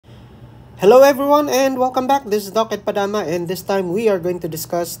Hello everyone and welcome back. This is Doc Padama, and this time we are going to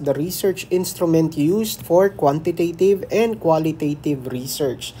discuss the research instrument used for quantitative and qualitative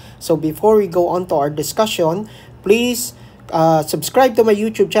research. So before we go on to our discussion, please subscribe to my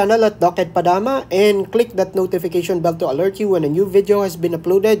YouTube channel at Doc Padama and click that notification bell to alert you when a new video has been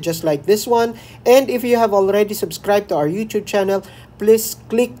uploaded just like this one. And if you have already subscribed to our YouTube channel, please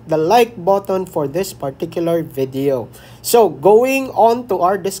click the like button for this particular video. So going on to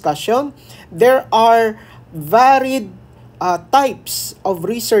our discussion, there are varied types of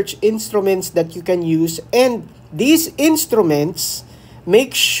research instruments that you can use, and these instruments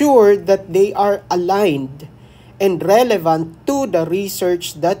make sure that they are aligned and relevant to the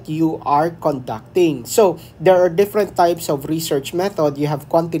research that you are conducting. So there are different types of research method. You have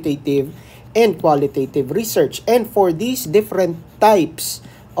quantitative and qualitative research, and for these different types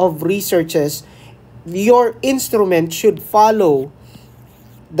of researches, your instrument should follow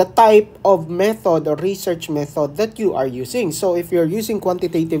the type of method or research method that you are using. So if you're using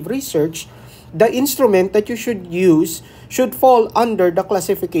quantitative research, the instrument that you should use should fall under the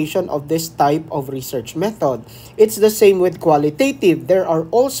classification of this type of research method. It's the same with qualitative. There are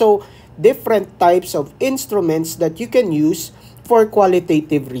also different types of instruments that you can use for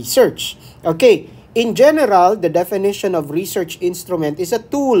qualitative research. Okay, in general, the definition of research instrument is a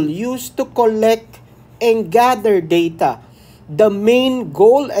tool used to collect and gather data. The main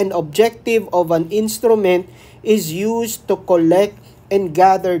goal and objective of an instrument is used to collect and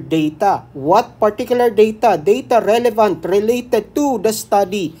gather data. What particular data? Data relevant, related to the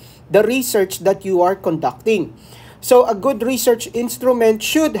study, the research that you are conducting. So a good research instrument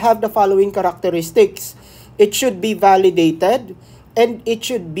should have the following characteristics. It should be validated and it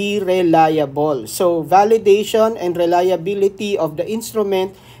should be reliable. So validation and reliability of the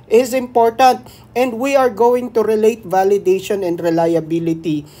instrument is important, and we are going to relate validation and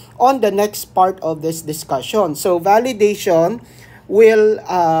reliability on the next part of this discussion. So validation will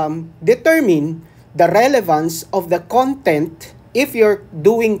determine the relevance of the content. If you're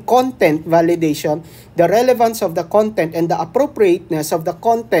doing content validation, the relevance of the content and the appropriateness of the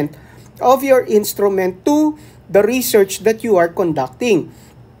content of your instrument to the research that you are conducting.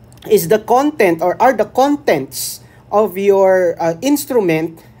 Is the content, or are the contents of your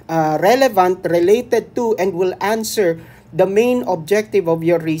instrument relevant, related to, and will answer the main objective of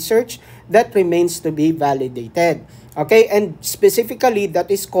your research? That remains to be validated. Okay, and specifically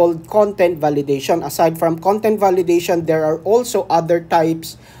that is called content validation. Aside from content validation, there are also other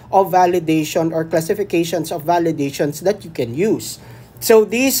types of validation or classifications of validations that you can use. So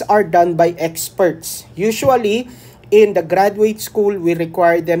these are done by experts. Usually in the graduate school, we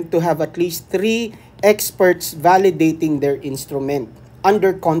require them to have at least 3 experts validating their instrument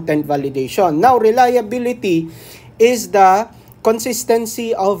under content validation. Now, reliability is the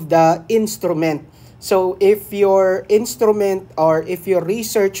consistency of the instrument. So if your instrument or if your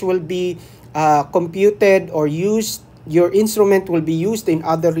research will be computed or used, your instrument will be used in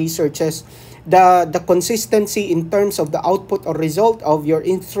other researches, the consistency in terms of the output or result of your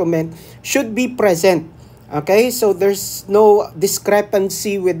instrument should be present. Okay, so there's no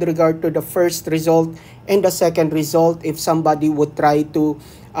discrepancy with regard to the first result and the second result if somebody would try to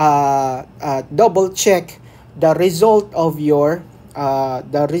double check the result of your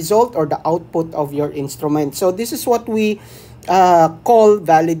the result or the output of your instrument. So this is what we call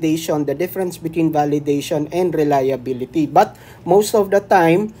validation, the difference between validation and reliability. But most of the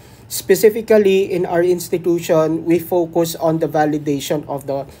time, specifically in our institution, we focus on the validation of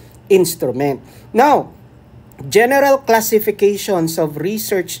the instrument. Now, general classifications of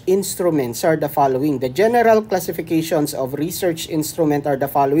research instruments are the following. The general classifications of research instrument are the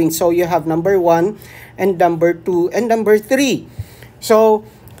following. So you have number 1 and number 2 and number 3. So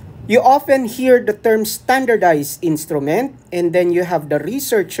you often hear the term standardized instrument, and then you have the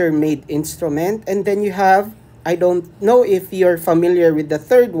researcher-made instrument, and then you have, I don't know if you're familiar with the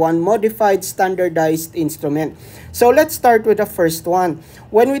third one, modified standardized instrument. So let's start with the first one.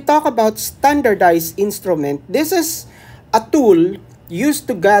 When we talk about standardized instrument, this is a tool used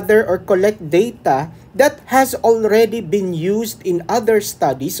to gather or collect data that has already been used in other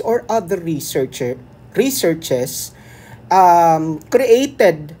studies or other researches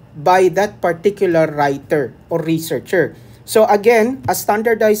created by that particular writer or researcher. So again, a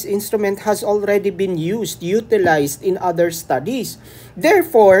standardized instrument has already been utilized in other studies.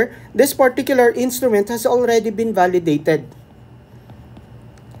 Therefore, this particular instrument has already been validated.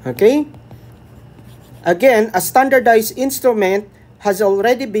 Okay? Again, a standardized instrument has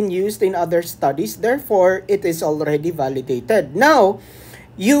already been used in other studies. Therefore, it is already validated. Now,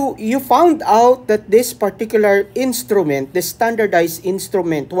 you found out that this particular instrument, this standardized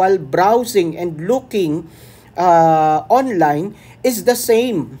instrument, while browsing and looking online, is the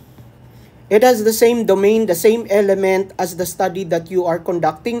same. It has the same domain, the same element as the study that you are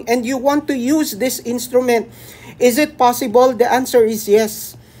conducting, and you want to use this instrument. Is it possible? The answer is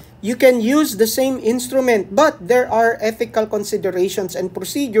yes. You can use the same instrument, but there are ethical considerations and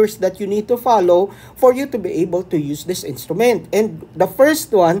procedures that you need to follow for you to be able to use this instrument. And the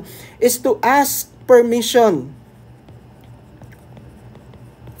first one is to ask permission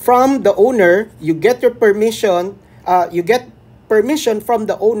from the owner. You get your permission, you get permission from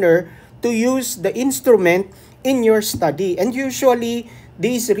the owner to use the instrument in your study. And usually,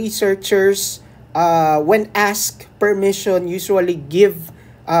 these researchers, when asked permission, usually give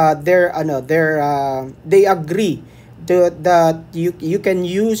they agree that you can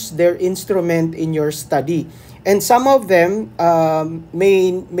use their instrument in your study. And some of them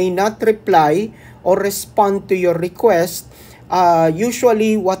may not reply or respond to your request.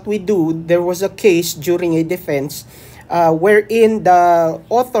 Usually what we do, there was a case during a defense wherein the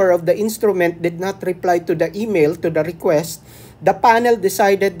author of the instrument did not reply to the email, to the request. The panel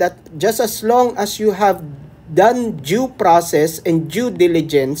decided that just as long as you have done due process and due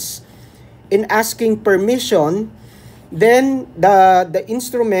diligence in asking permission, then the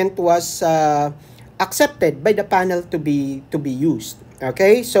instrument was accepted by the panel to be used.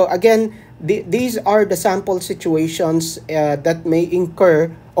 Okay, so again, these are the sample situations that may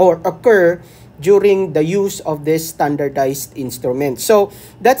occur during the use of this standardized instrument. So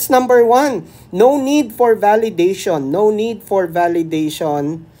that's number one. No need for validation. No need for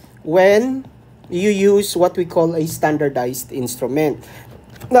validation when you use what we call a standardized instrument.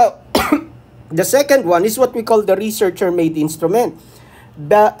 Now, the second one is what we call the researcher-made instrument.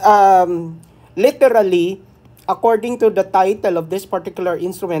 Literally, according to the title of this particular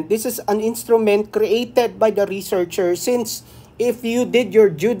instrument, this is an instrument created by the researcher, since if you did your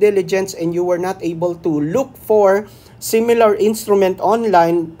due diligence and you were not able to look for similar instrument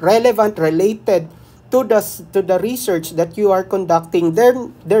online, related to the research that you are conducting,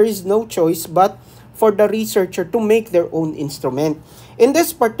 then there is no choice but for the researcher to make their own instrument. In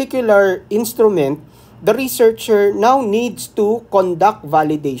this particular instrument, the researcher now needs to conduct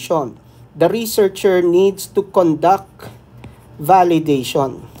validation. The researcher needs to conduct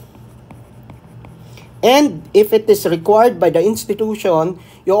validation. And if it is required by the institution,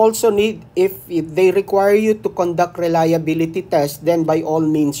 you also need, if they require you to conduct reliability test, then by all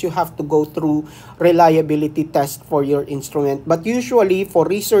means, you have to go through reliability test for your instrument. But usually, for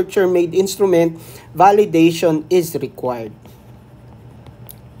researcher-made instrument, validation is required.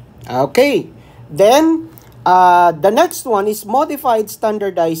 Okay. Then, the next one is modified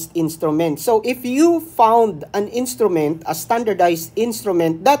standardized instrument. So, if you found an instrument, a standardized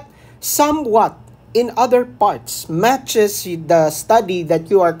instrument that somewhat in other parts matches the study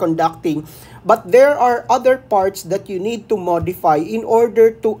that you are conducting, but there are other parts that you need to modify in order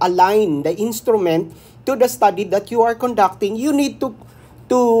to align the instrument to the study that you are conducting, you need to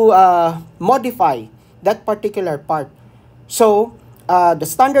modify that particular part. So, the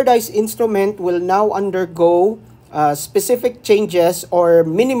standardized instrument will now undergo specific changes or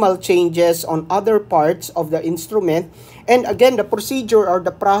minimal changes on other parts of the instrument. And again, the procedure or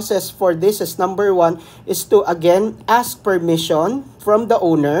the process for this is, number one, is to again ask permission from the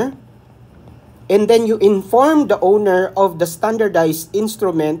owner. And then you inform the owner of the standardized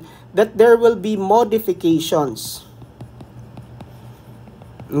instrument that there will be modifications.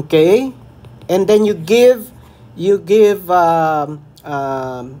 Okay? And then you give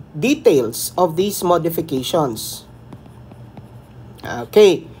details of these modifications.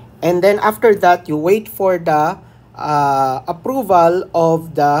 Okay, and then after that, you wait for the approval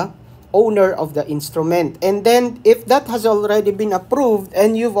of the owner of the instrument. And then if that has already been approved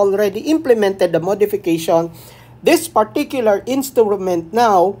and you've already implemented the modification, this particular instrument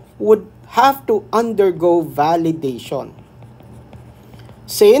now would have to undergo validation.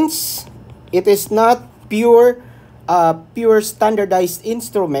 Since it is not pure standardized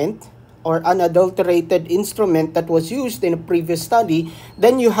instrument or unadulterated instrument that was used in a previous study,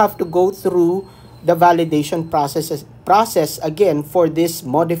 then you have to go through the validation process again for this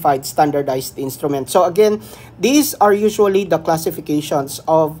modified standardized instrument. So again, these are usually the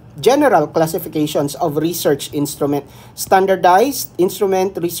general classifications of research instrument: standardized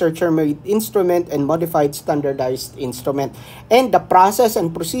instrument, researcher-made instrument, and modified standardized instrument. And the process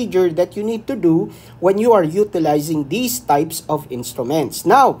and procedure that you need to do when you are utilizing these types of instruments.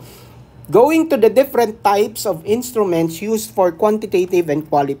 Now, going to the different types of instruments used for quantitative and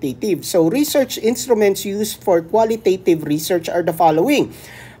qualitative. So, research instruments used for qualitative research are the following.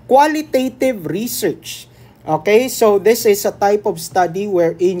 qualitative research. Okay, so this is a type of study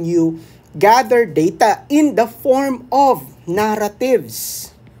wherein you gather data in the form of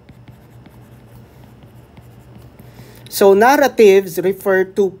narratives. So narratives refer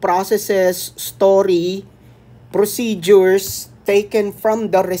to processes, story, procedures taken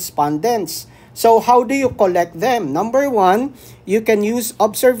from the respondents. So how do you collect them? Number one, you can use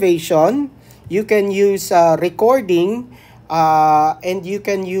observation, you can use recording, and you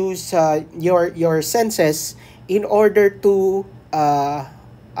can use your senses in order to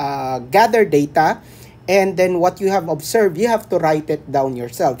gather data. And then what you have observed, you have to write it down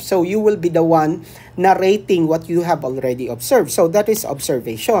yourself. So you will be the one narrating what you have already observed. So that is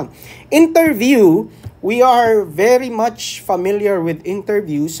observation. Interview, we are very much familiar with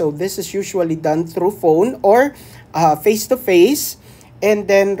interview. So this is usually done through phone or face-to-face. And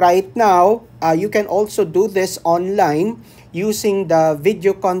then right now, you can also do this online using the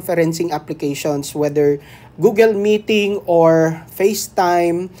video conferencing applications, whether Google Meeting or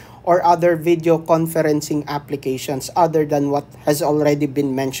FaceTime or other video conferencing applications other than what has already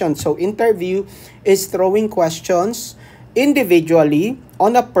been mentioned. So interview is throwing questions individually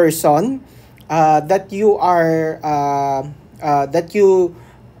on a person that you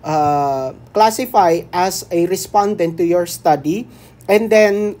classify as a respondent to your study, and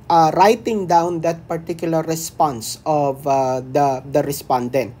then writing down that particular response of the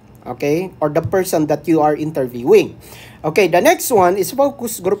respondent, okay, or the person that you are interviewing. Okay, the next one is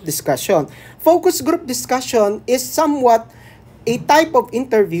focus group discussion. Focus group discussion is somewhat a type of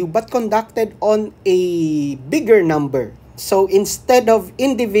interview but conducted on a bigger number. So instead of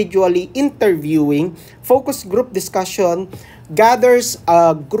individually interviewing, focus group discussion gathers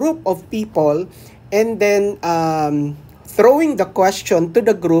a group of people and then throwing the question to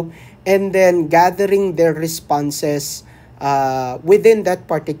the group and then gathering their responses within that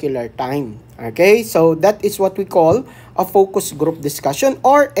particular time. Okay, so that is what we call a focus group discussion,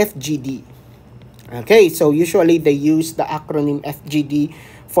 or FGD. Okay, so usually they use the acronym FGD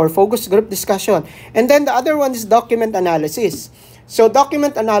for focus group discussion. And then the other one is document analysis. So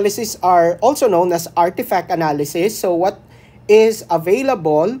document analysis are also known as artifact analysis. So what is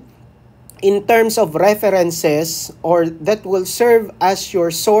available in terms of references or that will serve as your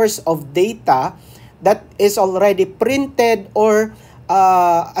source of data that is already printed, or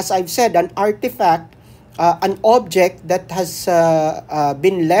as I've said, an artifact, an object that has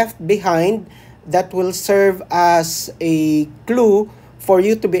been left behind that will serve as a clue for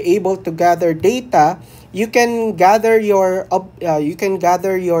you to be able to gather data. You can gather your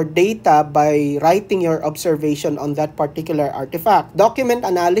data by writing your observation on that particular artifact. Document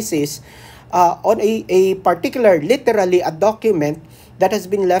analysis on a particular, literally a document that has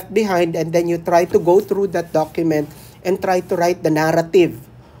been left behind, and then you try to go through that document and try to write the narrative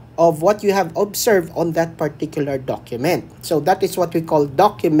of what you have observed on that particular document. So that is what we call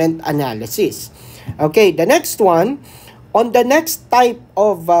document analysis. Okay, the next one, on the next type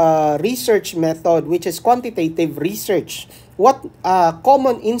of research method, which is quantitative research, what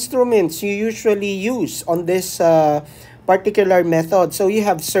common instruments you usually use on this particular method? So you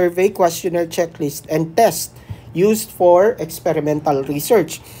have survey, questionnaire, checklist, and test used for experimental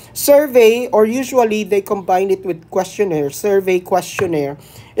research. Survey, or usually they combine it with questionnaire. Survey, questionnaire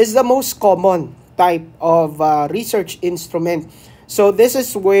is the most common type of research instrument. So this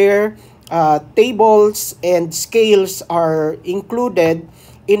is where tables and scales are included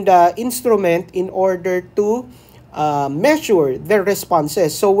in the instrument in order to measure their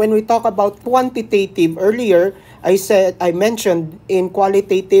responses. So when we talk about quantitative earlier, I mentioned in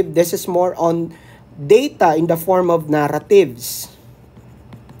qualitative, this is more on data in the form of narratives.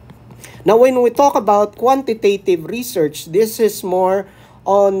 Now, when we talk about quantitative research, this is more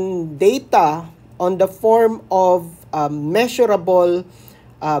on data on the form of measurable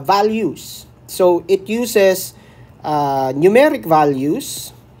values. So it uses numeric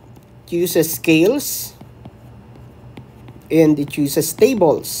values, it uses scales, and it uses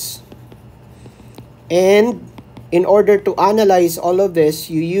tables. And in order to analyze all of this,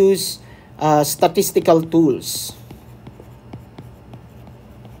 you use statistical tools.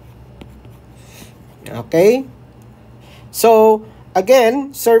 Okay? So,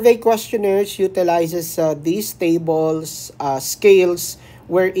 again, survey questionnaires utilizes these tables, scales,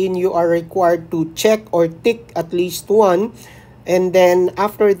 wherein you are required to check or tick at least one. And then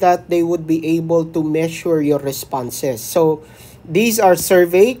after that, they would be able to measure your responses. So, these are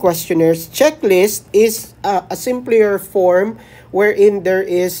survey questionnaires. Checklist is a simpler form wherein there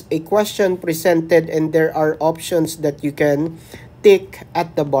is a question presented and there are options that you can tick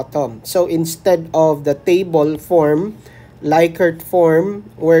at the bottom. So instead of the table form, Likert form,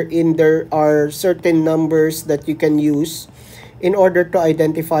 wherein there are certain numbers that you can use in order to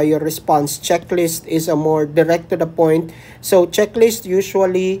identify your response. Checklist is a more direct to the point. So checklist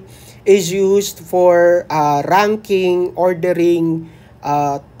usually is used for ranking, ordering,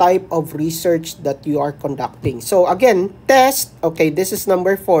 type of research that you are conducting. So again, test, okay, this is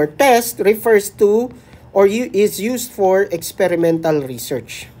number 4. Test refers to or is used for experimental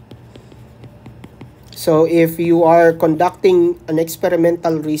research. So if you are conducting an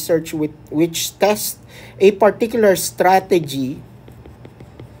experimental research with which tests a particular strategy,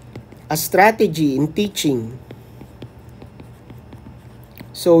 a strategy in teaching,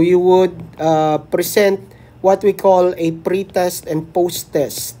 so you would present what we call a pre-test and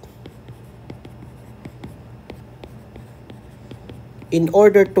post-test in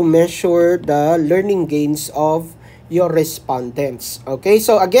order to measure the learning gains of your respondents. Okay,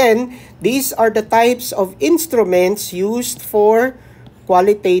 so again, these are the types of instruments used for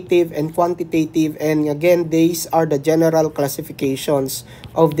qualitative and quantitative, and again, these are the general classifications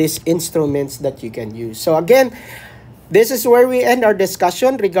of these instruments that you can use. So again, this is where we end our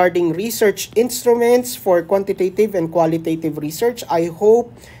discussion regarding research instruments for quantitative and qualitative research. I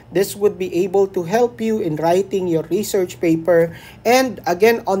hope this would be able to help you in writing your research paper. And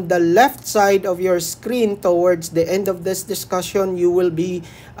again, on the left side of your screen towards the end of this discussion, you will be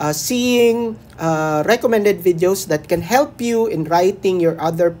seeing recommended videos that can help you in writing your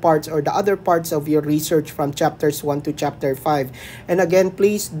other parts or the other parts of your research from chapters 1 to chapter 5. And again,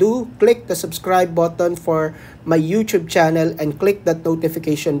 please do click the subscribe button for my YouTube channel and click that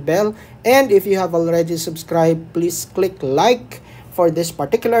notification bell. And if you have already subscribed, please click like for this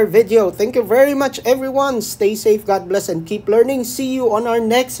particular video. Thank you very much, everyone. Stay safe, God bless, and keep learning. See you on our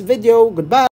next video. Goodbye.